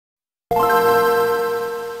got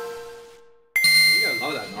a lot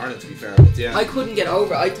of that in Ireland, to be fair. But yeah. I couldn't get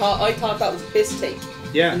over it. I thought that was piss take.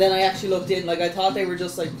 Yeah. And then I actually looked in, like I thought they were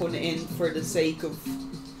just like putting it in for the sake of,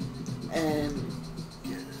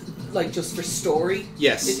 like just for story.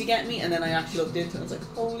 Yes. If you get me? And then I actually looked into it and I was like,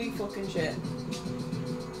 holy fucking shit.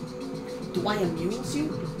 Do I amuse you?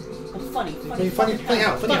 I'm funny how. I'm a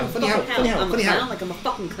clown, like I'm a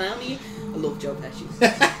fucking clown to you. I love Joe Pesci.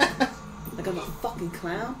 Like I'm a fucking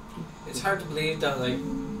clown. It's hard to believe that like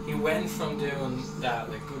he went from doing that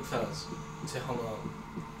like Goodfellas to Home Alone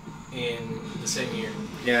in the same year.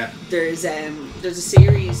 Yeah. There's a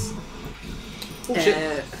series. Oh shit!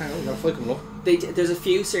 Hang on, gotta them up. There's a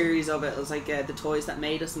few series of it. It was like the toys that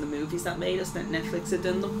made us and the movies that made us. That Netflix had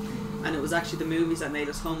done them, and it was actually the movies that made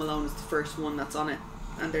us. Home Alone is the first one that's on it,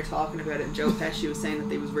 and they're talking about it. And Joe Pesci was saying that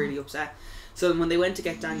they was really upset. So when they went to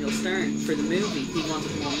get Daniel Stern for the movie, he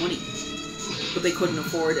wanted more money, but they couldn't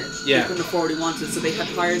afford it. Yeah. They couldn't afford what he wanted, so they had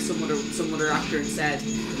hired some other actor instead.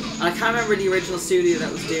 And I can't remember the original studio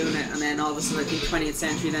that was doing it, and then all of a sudden I think 20th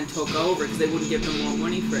Century then took over because they wouldn't give them more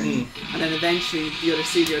money for it. And then eventually the other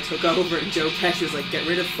studio took over, and Joe Pesci was like, get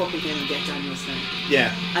rid of fucking him and get Daniel Stern.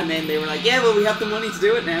 Yeah. And then they were like, yeah, well we have the money to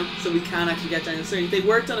do it now, so we can actually get Daniel Stern. They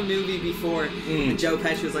worked on a movie before, and Joe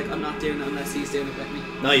Pesci was like, I'm not doing it unless he's doing it with me.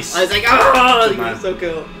 Nice. I was like, oh, that's so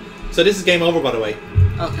cool. So this is game over, by the way.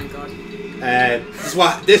 Oh, thank God.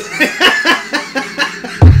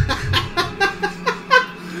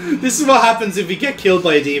 This is what happens if we get killed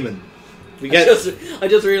by a demon. I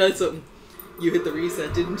just realised something. You hit the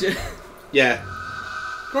reset, didn't you? Yeah.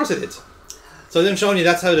 Of course I did. So I'm showing you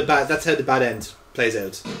that's how the bad end plays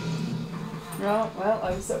out. Oh, well,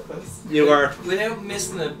 I was so close. You are. Without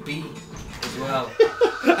missing a beat as well.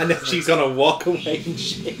 And then she's gonna walk away in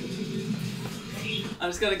shame. I'm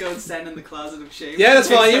just gonna go and stand in the closet of shame. Yeah, that's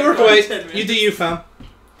fine. You work away. You do you, fam.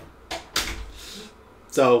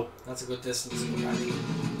 So. That's a good distance to go back.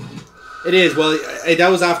 It is. Well, that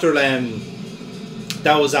was after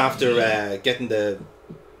getting the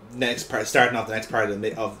next part, starting off the next part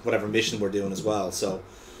of whatever mission we're doing as well. So,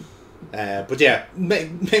 but yeah,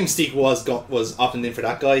 main Mystique was opting in for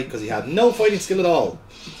that guy because he had no fighting skill at all,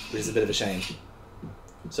 which is a bit of a shame.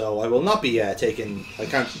 So I will not be taking. I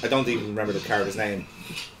don't even remember the character's name,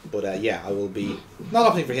 but yeah, I will be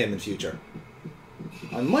not opting for him in future.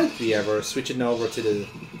 I might be ever switching over to the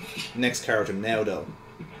next character now, though.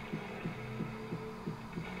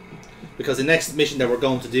 Because the next mission that we're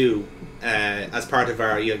going to do as part of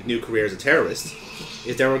our new career as a terrorist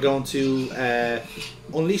is that we're going to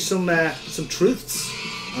unleash some truths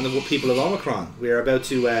on the people of Omikron. We are about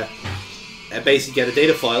to basically get a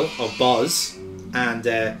data file of Boz and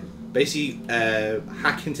basically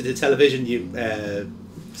hack into the television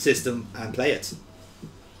system and play it.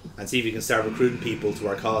 And see if we can start recruiting people to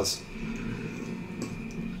our cause.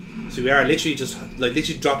 So we are literally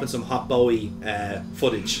dropping some hot Bowie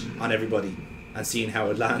footage on everybody and seeing how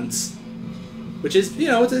it lands, which is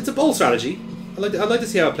it's a bold strategy. I'd like to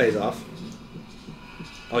see how it plays off.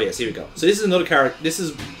 Oh yes, here we go. So this is another character. This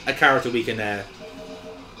is a character we can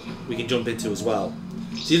jump into as well.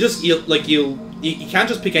 So you can't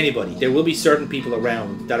just pick anybody. There will be certain people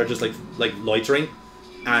around that are just like loitering,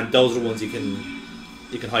 and those are the ones you can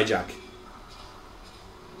hijack.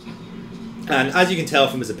 And as you can tell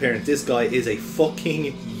from his appearance, this guy is a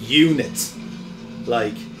fucking unit.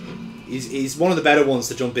 Like, he's one of the better ones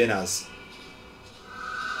to jump in as.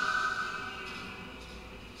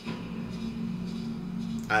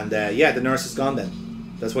 And yeah, the nurse is gone then.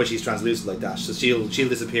 That's why she's translucent like that. So she'll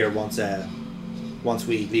disappear once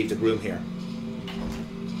we leave the room here.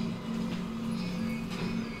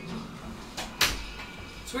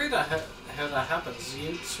 It's weird how that happens.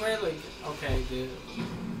 You swear okay,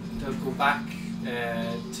 they'll go back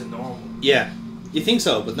to normal. Yeah, you think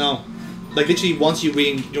so, but no. Like literally, once you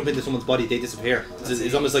jump into someone's body, they disappear.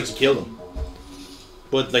 It's almost like you kill them.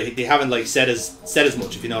 But like they haven't said as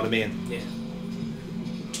much, if you know what I mean. Yeah.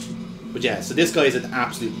 But yeah, so this guy is an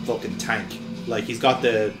absolute fucking tank. Like he's got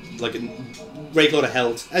a great load of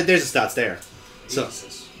health. There's the stats there. So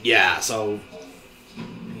Jesus. Yeah, so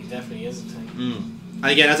he definitely is a tank. And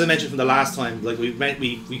again, as I mentioned from the last time, like we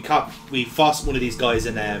fought one of these guys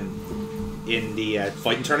in the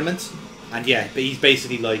fighting tournament, and yeah, but he's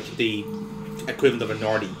basically like the equivalent of a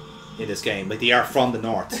Nordy in this game. Like they are from the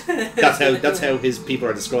north. That's how his people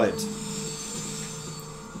are described.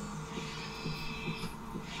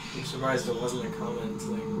 I'm surprised there wasn't a comment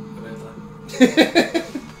about that.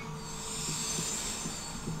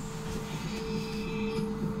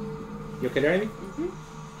 You okay there, Amy?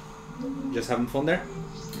 Just having fun there?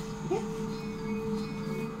 Yeah.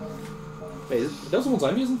 Wait, are those the ones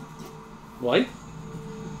I'm using? Why?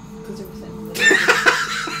 Because they were saying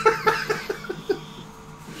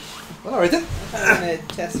Well, alright then. I want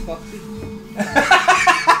to test Foxy.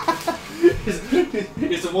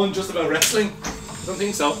 Is the one just about wrestling? I don't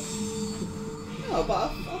think so. No, but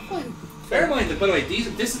I'll find. Bear in mind that, by the way,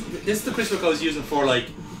 this is the quiz book I was using for like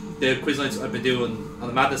the quiz nights I've been doing on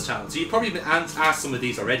the Madness channel. So you've probably been asked some of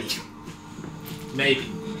these already. Maybe.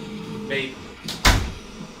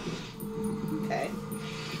 Okay.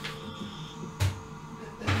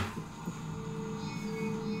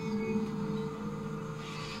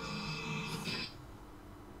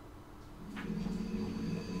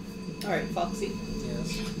 Alright, Foxy.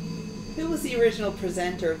 Yes. Who was the original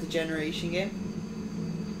presenter of the Generation game?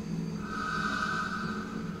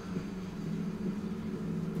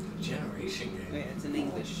 Generation Oh, game. yeah, it's in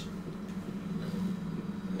English.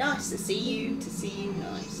 Nice to see you.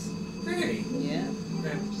 Nice. Really? Yeah.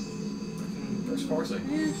 First Forza.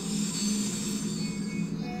 Yeah.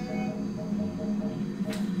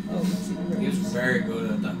 Oh, let's see the He was rules. very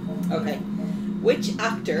good at that. Okay. Which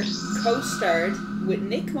actor co-starred with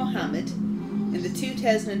Nick Mohammed in the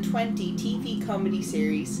 2020 TV comedy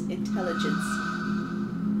series Intelligence?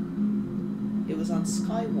 It was on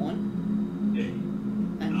Sky One,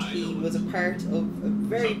 and he was a part of a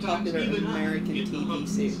very popular American TV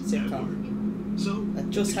sitcom that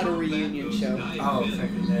just had a reunion show. Oh,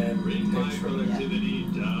 fucking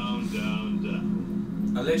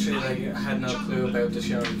I literally like had no clue about the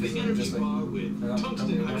show because I'm just like I don't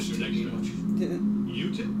really watch TV much.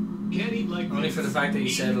 Only for the fact that you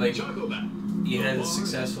said like you had a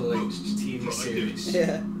successful like TV series.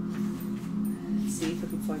 Yeah. Let's see if I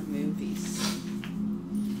can find movies.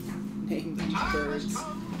 Name these birds.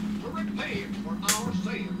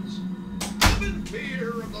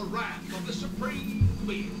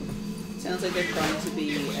 Sounds like they're trying to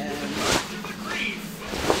be.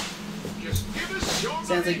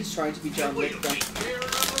 Sounds like he's trying to be John Lithgow.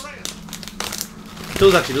 It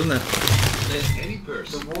does actually, doesn't it?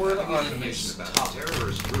 The word on his top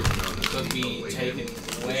could be taken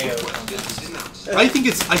way out of context. I think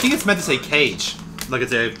it's meant to say Cage. Like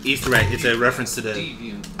it's a Easter egg. It's a reference to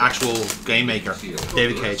the actual game maker,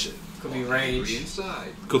 David Cage. Could be Rage.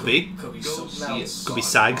 Could be. Could be something else. Could be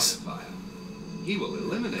Sags. He will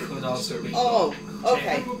eliminate. Could also be. Oh,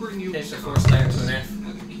 okay. Change the first letter to an F.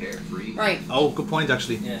 Right. Oh, good point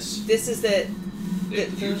actually. Yes. This is the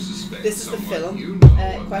film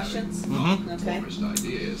questions. Okay.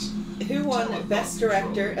 Who won Best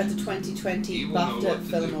Director at the 2020 BAFTA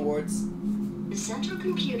Film Awards? The central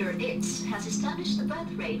computer ITS has established the birth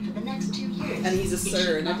rate for the next 2 years. And he's a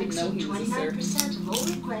sir, and I didn't know he was a sir. 29% of all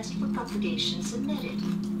requests for publication submitted.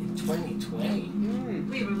 In 2020.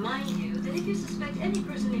 We remind you that if you suspect any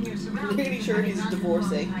person in your surroundings Really sure he's a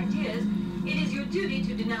divorcee. ideas, it is your duty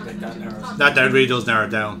to denounce Like them that to the public. That really does narrow it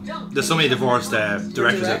down. There's so many divorced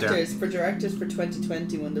directors out there. For directors for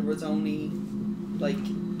 2020, when there was only like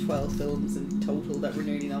 12 films in total that were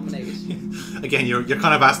nearly nominated. Again, you're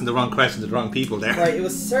kind of asking the wrong question to the wrong people there. Right, it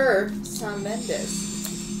was Sir Sam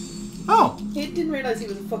Mendes. Oh. He didn't realise he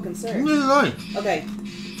was a fucking sir. Neither did I. Okay,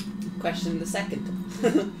 question the second.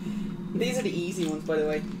 These are the easy ones, by the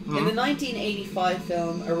way. In the 1985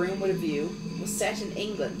 film A Room with a View was set in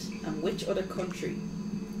England and which other country?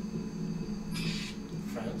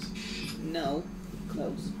 France. No.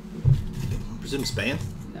 Close. I presume Spain.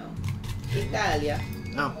 No. Italia.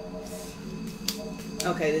 Oh.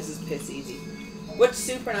 Okay, this is piss easy. Which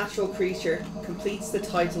supernatural creature completes the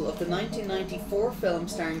title of the 1994 film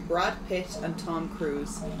starring Brad Pitt and Tom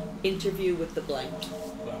Cruise, Interview with the Blank?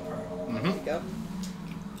 There you go.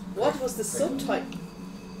 What was the subtitle?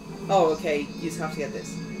 Oh, okay, you just have to get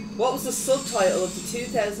this. What was the subtitle of the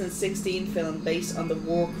 2016 film based on the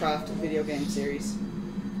Warcraft video game series?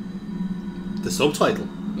 The subtitle?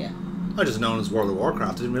 Yeah. I just known as World of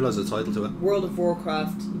Warcraft. I didn't realise the title to it. World of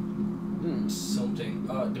Warcraft. Something.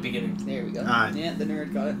 Oh, at the beginning. There we go. Aye. Yeah, the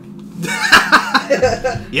nerd got it.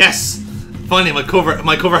 Yes! Finally, my cover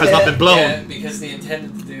has not been blown. Yeah, because they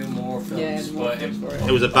intended to do more films, Yeah, more but films for it.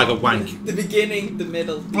 It was a bag of wank. The beginning, the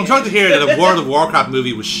middle. I'm trying to hear that a World of Warcraft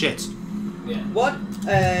movie was shit. yeah. What,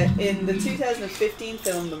 in the 2015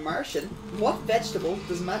 film The Martian, what vegetable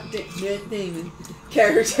does Matt Damon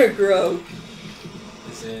character grow?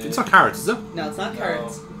 Is it? It's not carrots, is it? No, it's not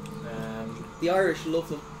carrots. Um, The Irish love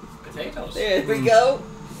them. potatoes. There we go.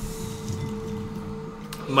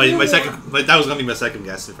 That was going to be my second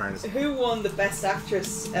guess, in fairness. Who won the Best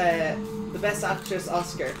Actress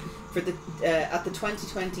Oscar for the at the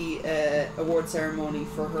 2020 award ceremony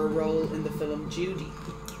for her role in the film Judy?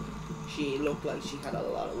 She looked like she had a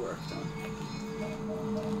lot of work done.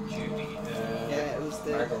 Judy. Yeah, it was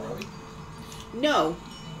the. Margot Robbie. No.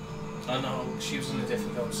 Oh no, she was in a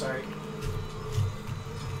different film. Sorry.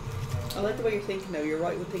 I like the way you're thinking though. You're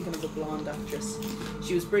right with thinking of a blonde actress.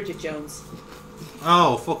 She was Bridget Jones.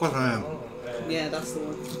 Oh, fuck what I am. Yeah, that's the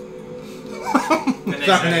one.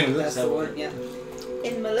 That's her name. That's the one, yeah.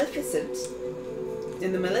 In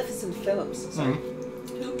the Maleficent films, sorry,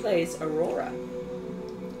 who plays Aurora?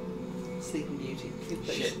 Sleeping Beauty. Who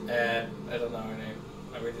plays? Shit, I don't know her name.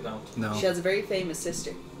 I really don't. No. She has a very famous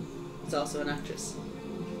sister. Who's also an actress.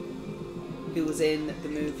 Who was in the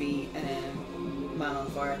movie Man on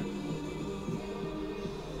Fire.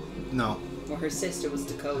 No. Where her sister was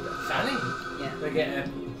Dakota. Fanny? Yeah.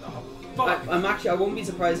 Like, fuck. I won't be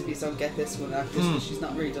surprised if you don't get this one actress because she's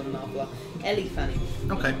not really done an awful lot. Ellie Fanny.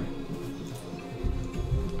 Okay.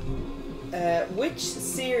 Which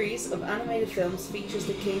series of animated films features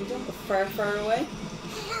the kingdom of Far, Far Away?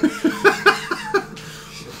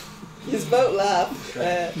 You both laugh.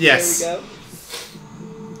 Yes. There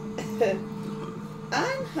we go.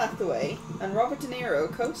 Anne Hathaway and Robert De Niro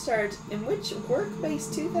co-starred in which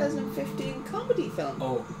work-based 2015 comedy film?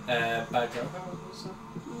 Oh, Bad Girl?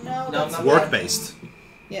 No, No, that's not Work based.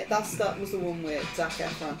 yeah, that was the one with Zac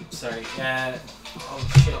Efron. Sorry.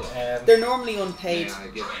 Oh shit. They're normally unpaid. May I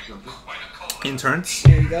get a number? Interns.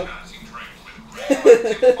 There you go.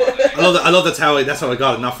 I love that's how I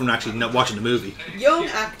got it, not from actually not watching the movie. Young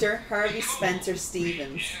actor Harvey Spencer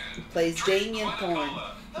Stevens plays Damien Thorne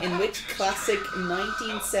in which classic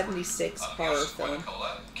 1976 horror film?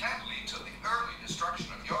 Can lead to the early destruction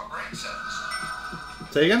of your brain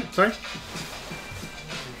cells. Say again? Sorry?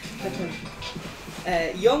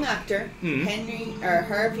 Young actor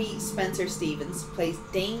Harvey Spencer Stevens plays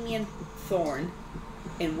Damien Thorne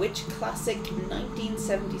in which classic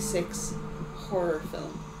 1976 horror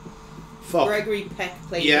film? Fuck. Gregory Peck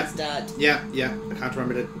played Yeah. his dad. Yeah. I can't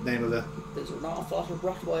remember the name of it. There's an awful lot of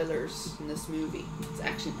Rottweilers in this movie. It's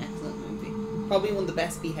actually an excellent movie. Probably one of the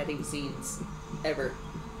best beheading scenes ever.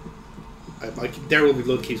 There Will Be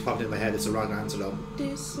Blood keeps popping in my head. It's the wrong answer though.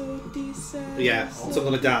 Yeah, something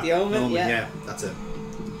like that. The Omen, yeah. That's it.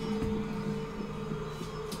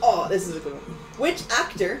 Oh, this is a good one. Which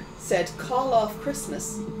actor said "Call Off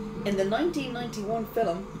Christmas" in the 1991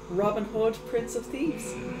 film Robin Hood, Prince of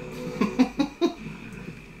Thieves?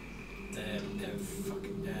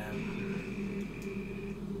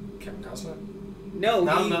 Kevin Costner? No,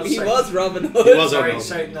 No, he sorry. was Robin Hood. He was Robin Hood.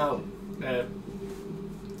 Sorry, no.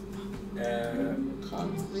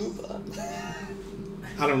 Hans Gruber.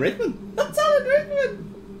 Alan Rickman. That's Alan Rickman.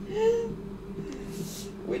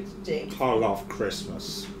 Which James? Call Off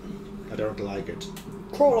Christmas. I don't like it.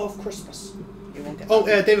 Call Off Christmas. You won't get Oh,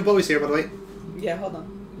 that. David Bowie's here, by the way. Yeah, hold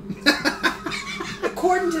on.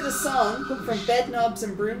 According to the song from Bedknobs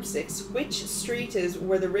and Broomsticks, which street is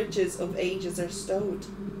where the riches of ages are stowed?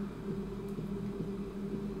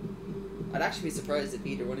 I'd actually be surprised if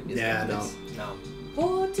either one of you Yeah, got no. this. No.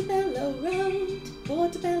 Portobello Road,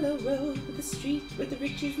 the street where the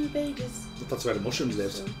riches of ages. That's where the mushrooms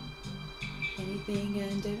lived. Anything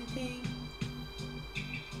and everything.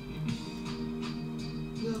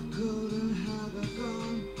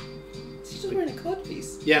 She's just wearing a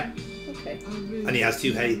codpiece. Yeah, Okay. and he has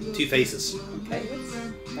two faces, Okay.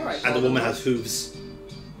 Alright. and the woman has hooves.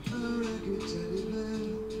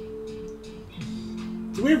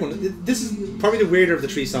 It's a weird one. This is probably the weirder of the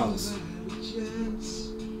three songs.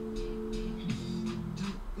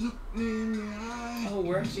 Oh,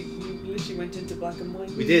 we literally went into black and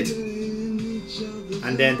white. We did.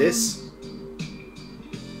 And then this.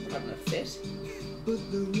 We're having a fit.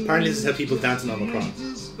 Apparently this is how people dance in Omikron.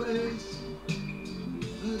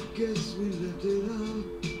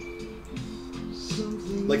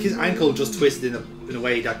 Like his ankle just twisted in a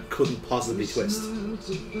way that couldn't possibly twist.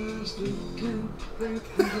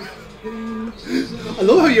 I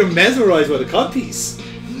love how you're mesmerised by the codpiece.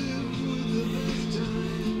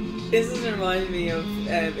 This is reminding me of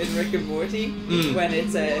in Rick and Morty when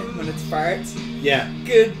it's farts. Yeah.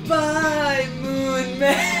 Goodbye, Moon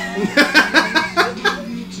Man.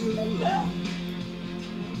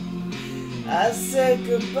 I said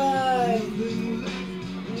goodbye,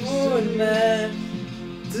 Moon Man.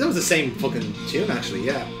 That was the same fucking tune actually,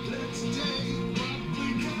 yeah.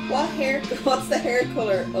 What's the hair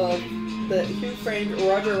color of the Who Framed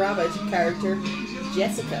Roger Rabbit character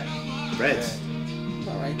Jessica? Red.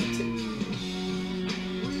 Alright,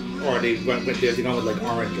 Or they went with the one with like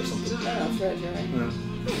orange or something. no, it's red, you're right. Yeah.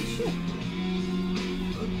 Oh shit.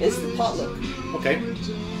 It's the potluck. Okay.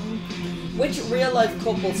 Which real life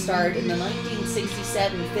couple starred in the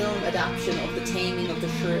 1967 film adaptation of The Taming of the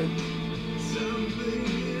Shrew?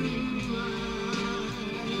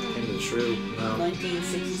 Into the true. No.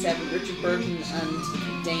 1967, Richard Burton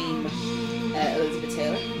and Dame Elizabeth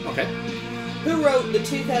Taylor. Okay. Who wrote the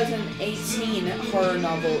 2018 horror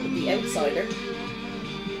novel The Outsider?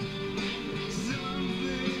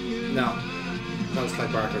 No. That was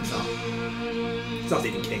Clive Barker. It's not. It's not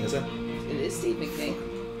Stephen King, is it? It is Stephen King.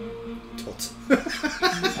 Tut.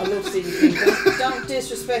 I love Stephen King. Don't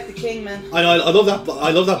disrespect the King, man. I know. I love that.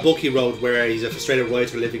 I love that book he wrote where he's a frustrated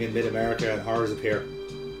writer living in mid-America and horrors appear.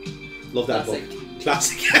 Love that Classic. book.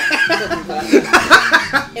 Classic. Fucking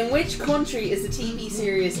classic. In which country is the TV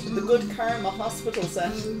series The Good Karma Hospital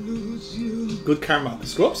set? Good Karma.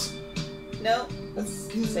 Scrubs? No, that's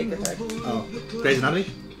Sacred Heart. Oh. Grey's Anatomy?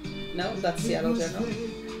 No, that's Seattle General.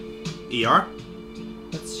 ER?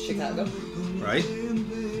 That's Chicago. Right.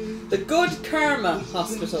 The Good Karma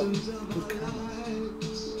Hospital. Good Karma.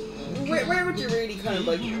 Where would you really kind of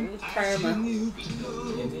like karma?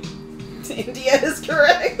 India is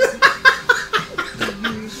correct.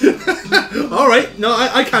 Alright. No,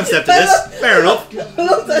 I can't step to this. Fair enough. I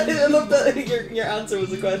love that your answer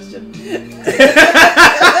was a question.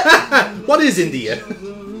 What is India?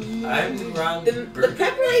 I'm wrong. The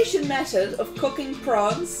preparation method of cooking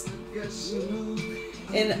prawns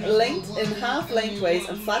in half lengthways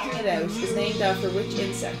and flattening it out is named after which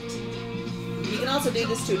insect? You can also do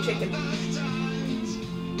this to a chicken.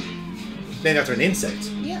 Named after an insect.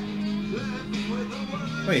 Yeah.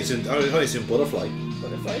 I only assume butterfly.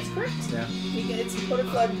 Butterfly is correct. Yeah. It's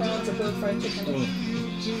butterfly prawns or butterfly chicken.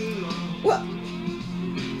 Mm. What?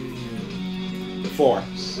 4.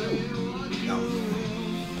 No.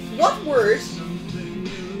 What word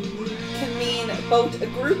can mean both a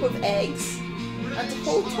group of eggs and to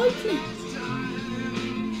hold tightly?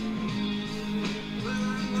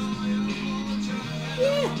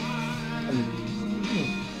 Yeah.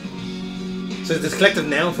 So it's a collective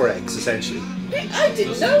noun for eggs, essentially. I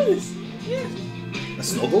didn't know this. Yeah. A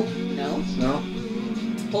snuggle? No. No.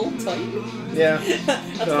 Hold tightly. Yeah.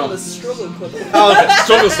 That's No. called a struggle cuddle. Oh, okay.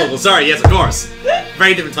 Struggle. Sorry, yes, of course.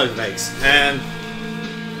 Very different type of eggs. I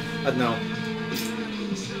don't know.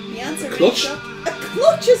 The answer Clutch? is a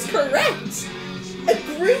clutch is correct. A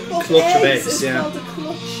group of Clutch of eggs eggs, is yeah. called a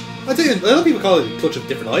clutch. I think a lot of people call it a clutch of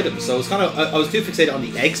different items, so it's kind of I was too fixated on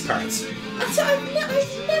the eggs parts. I've never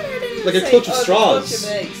heard anyone Like a say, clutch of the straws. clutch of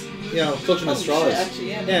eggs. You know, clutching Oh, the straws. shit, actually,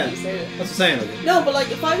 yeah. Yeah. You say that. That's what I'm saying. Like, No, but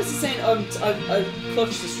like if I was to say I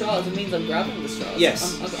clutch the straws, it means I'm grabbing the straws.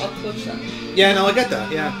 Yes. I'll clutch that. yeah, no, I get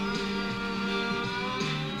that. Yeah.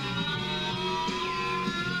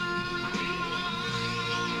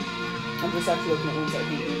 I'm just actually looking at ones that I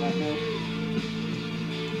think you might know.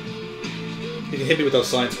 You can hit me with those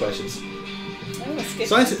science questions. I'm gonna skip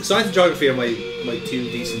Science and geography are my two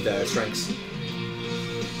decent strengths.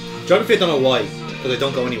 Geography I don't know why, because I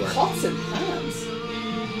don't go anywhere. pots and pans.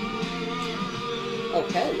 Oh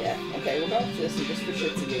hell yeah. Okay, we'll go to this and just for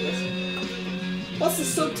shits and giggles. What's the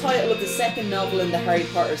subtitle of the second novel in the Harry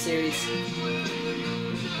Potter series?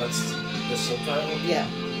 That's the subtitle. Yeah,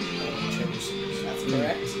 Chambers. that's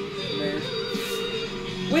correct. Nerd.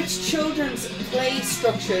 Which children's play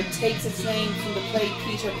structure takes its name from the play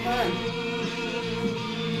Peter Pan?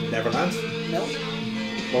 Neverland. No.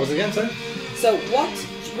 What was it again, sorry? So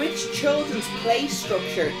which children's play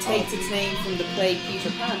structure takes its name from the play Peter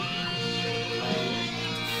Pan?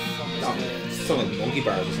 No, it's something like Monkey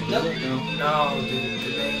Bars or something. Nope. is it? No. No, the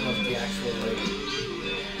name of the actual item.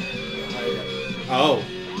 Oh.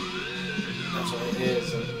 That's what it is.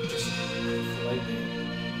 Just politely.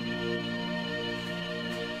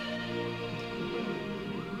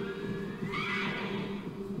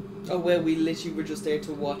 Oh well, we literally were just there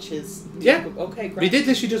to watch his. Yeah. Okay, great. We did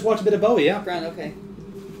literally just watch a bit of Bowie, yeah. Grand, okay.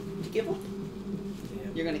 Did you give up? Yeah.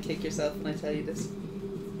 You're gonna kick yourself when I tell you this.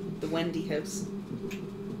 The Wendy house.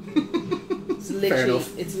 It's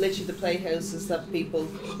literally the playhouses that people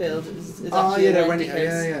build. Is Oh actually yeah, a they're Wendy running.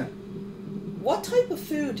 house. Yeah. What type of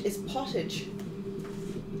food is pottage?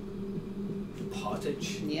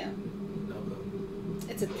 Pottage? Yeah. No, no.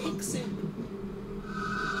 It's a pig soup.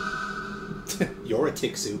 You're a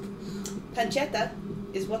tick soup. Pancetta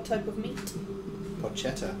is what type of meat?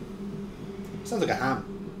 Porchetta. Sounds like a ham.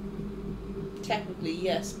 Technically,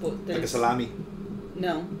 yes, but there's Like a salami.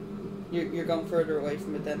 no. You're going further away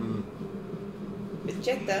from it then. Mm.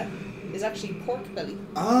 Pancetta is actually pork belly.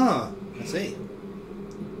 Ah, I see.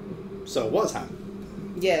 So it was ham.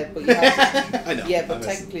 Yeah, but you have to, I know. yeah, but I missed.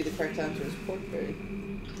 technically the correct answer is pork belly.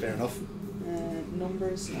 Fair enough.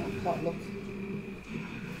 Numbers, no, potluck.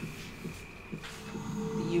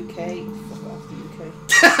 The UK, fuck off the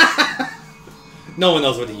UK. No one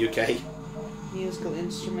knows what the UK. Musical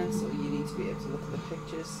instruments, so you need to be able to look at the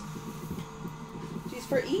pictures. Jeez,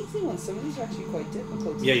 for easy ones. Some of these are actually quite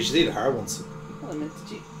difficult. Yeah, you should do the hard ones. Hold on a minute,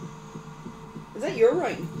 did you... Is that your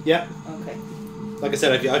writing? Yeah. Okay. Like I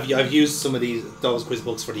said, I've used some of those quiz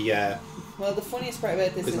books for the. Well, the funniest part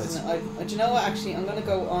about this Quiz is, nights. do you know what? Actually, I'm gonna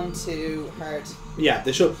go on to hard. Yeah,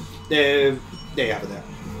 they should. There you have it there.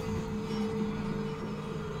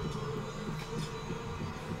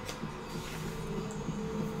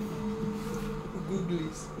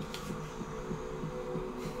 Googlies.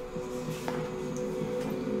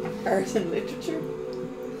 Art and literature.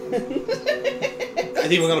 I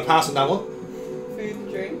think we're gonna pass on that one. Food and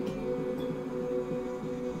drink.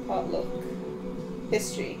 Potluck.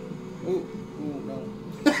 History. Ooh, no.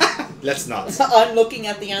 Let's not. I'm looking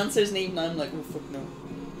at the answers and even I'm like, oh fuck no.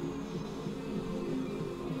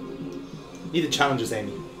 Need the challenges,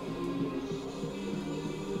 Amy.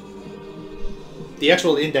 The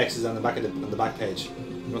actual index is on the back page.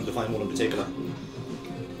 You want to find one in particular.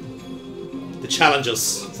 The challenges.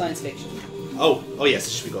 Science fiction. Oh yes,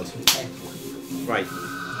 it should be good. Okay. Right.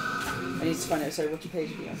 I need to find out, sorry, which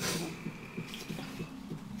page are you on?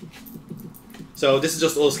 So this is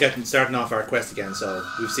just us starting off our quest again. So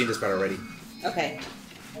we've seen this part already. Okay.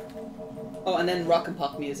 Oh, and then rock and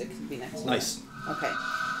pop music will be next. Nice. Okay.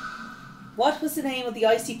 What was the name of the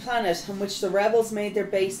icy planet on which the rebels made their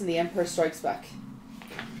base in The Empire Strikes Back?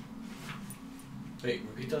 Wait,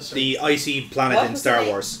 repeat that. Sorry. The icy planet What in was Star the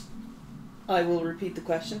name? Wars. I will repeat the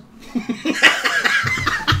question.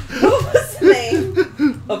 What was the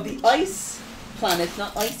name of the ice planet,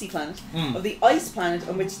 not icy planet, of the ice planet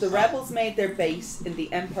on which the rebels made their base in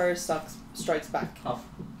The Empire Strikes Back? Hoth.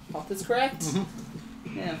 Hoth is correct.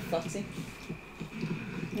 Mm-hmm. Yeah, Foxy.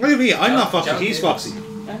 What do you mean? I'm not John Foxy. He's Davis. Foxy.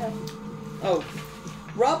 I know. Oh.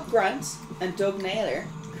 Rob Grant and Doug Naylor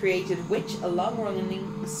created which a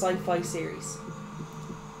long-running sci-fi series?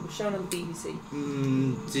 It was shown on the BBC.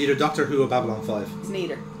 It's either Doctor Who or Babylon 5. It's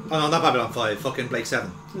neither. Oh no, not Babylon 5. Fucking Blake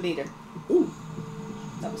 7. Neither. Ooh.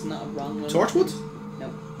 That was not a wrong one. Torchwood? No.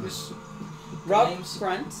 Which Rob names?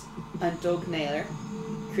 Grant and Doug Naylor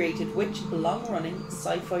created which long-running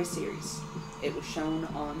sci-fi series? It was shown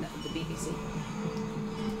on the BBC.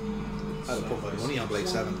 I'd have put my money on Blake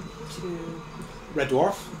 7. 1, 2. Red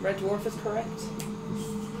Dwarf? Red Dwarf is correct.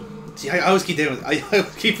 See, I always keep doing. I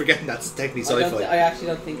always keep forgetting that's technically sci-fi. I actually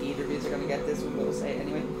don't think either of you are going to get this one, but we'll say it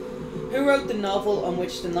anyway. Who wrote the novel on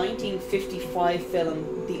which the 1955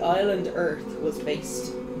 film The Island Earth was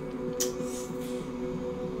based?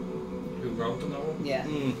 Who wrote the novel? Yeah.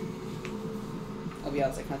 I'll be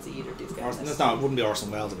honest, I can't see either of these guys. That's not. It wouldn't be Orson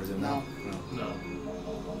Welles, I presume. No. No.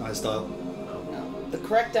 Not his style. No. The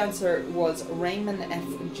correct answer was Raymond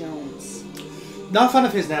F. Jones. Not a fan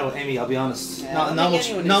of his now, Amy. I'll be honest. Yeah, not I not think much.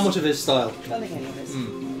 anyone Not is. much of his style. I don't think anyone is.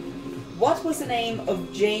 What was the name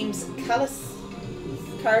of James Callis'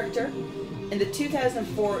 character in the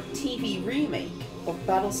 2004 TV remake of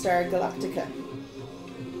Battlestar Galactica?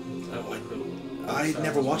 I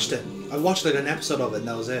never watched it. I watched like an episode of it, and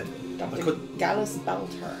that was it. Dr. Gallus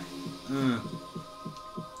Baltar.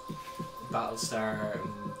 Battlestar,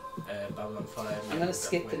 Babylon 5. I'm gonna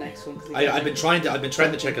skip the next one. I've been trying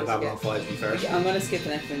to check out Babylon 5 to be fair. Okay, I'm gonna skip the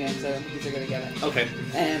next one again, so I don't think these are gonna get it. Okay.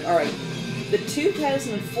 Alright. The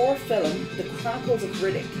 2004 film, The Chronicles of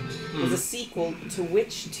Riddick, was a sequel to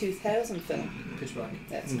which 2000 film? Pitch Black.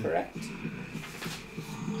 That's correct.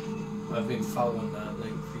 I've been following that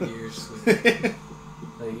for years.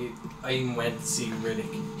 I even went to see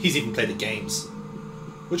Riddick. He's even played the games,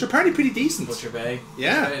 which are apparently pretty decent. Butcher Bay.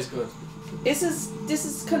 Yeah. Butcher Bay is good. This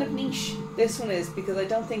is kind of niche. This one is, because I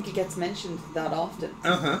don't think it gets mentioned that often.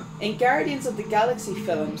 In Guardians of the Galaxy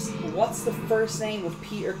films, what's the first name of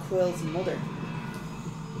Peter Quill's mother?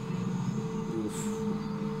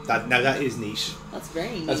 Oof. That is niche. That's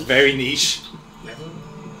very niche. That's very niche. Evelyn?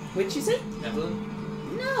 What'd you say? Evelyn?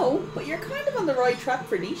 No, but you're kind of on the right track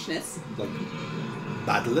for nicheness. Like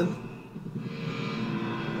Madeline.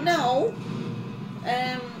 No.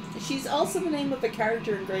 She's also the name of a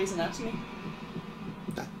character in Grey's Anatomy.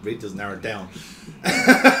 That really does narrow it down.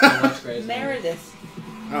 Meredith.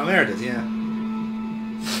 Oh, Meredith, yeah.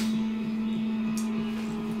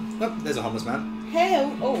 Oh, there's a homeless man.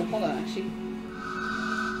 How? Oh, hold on, actually.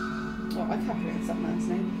 Oh, I can't pronounce that man's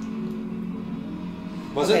name.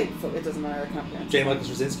 Was okay, it? It doesn't matter, I can't pronounce J. it. Michael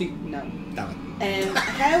Straczynski? No. Damn it.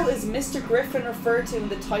 How is Mr. Griffin referred to in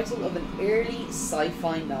the title of an early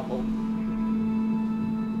sci-fi novel?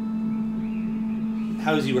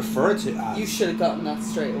 How is he referred to as? You should have gotten that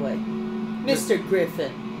straight away. Mr.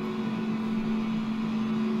 Griffin.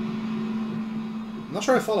 I'm not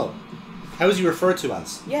sure I follow. How is he referred to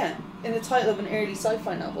as? Yeah, in the title of an early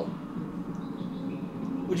sci-fi novel.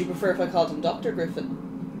 Would you prefer if I called him Dr. Griffin?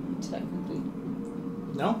 Technically.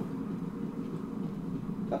 No?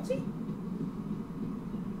 Foxy?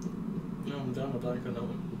 No, I'm done with blank on that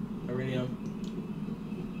one. I really am.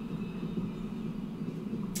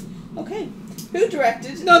 Okay. Who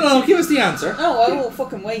directed? No, give us the answer. No, I will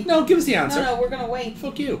fucking wait. No, give us the answer. No, we're gonna wait.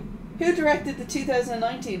 Fuck you. Who directed the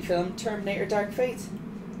 2019 film Terminator Dark Fate?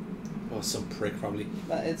 Oh, some prick, probably.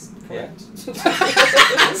 That is correct.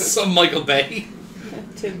 Some Michael Bay.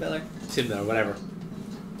 Tim Miller. Tim Miller, whatever.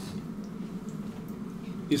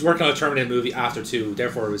 He's working on a Terminator movie after 2,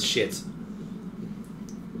 therefore it was shit.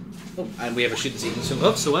 Oh, and we have a shooting sequence soon.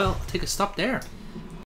 Oh, so well, take a stop there.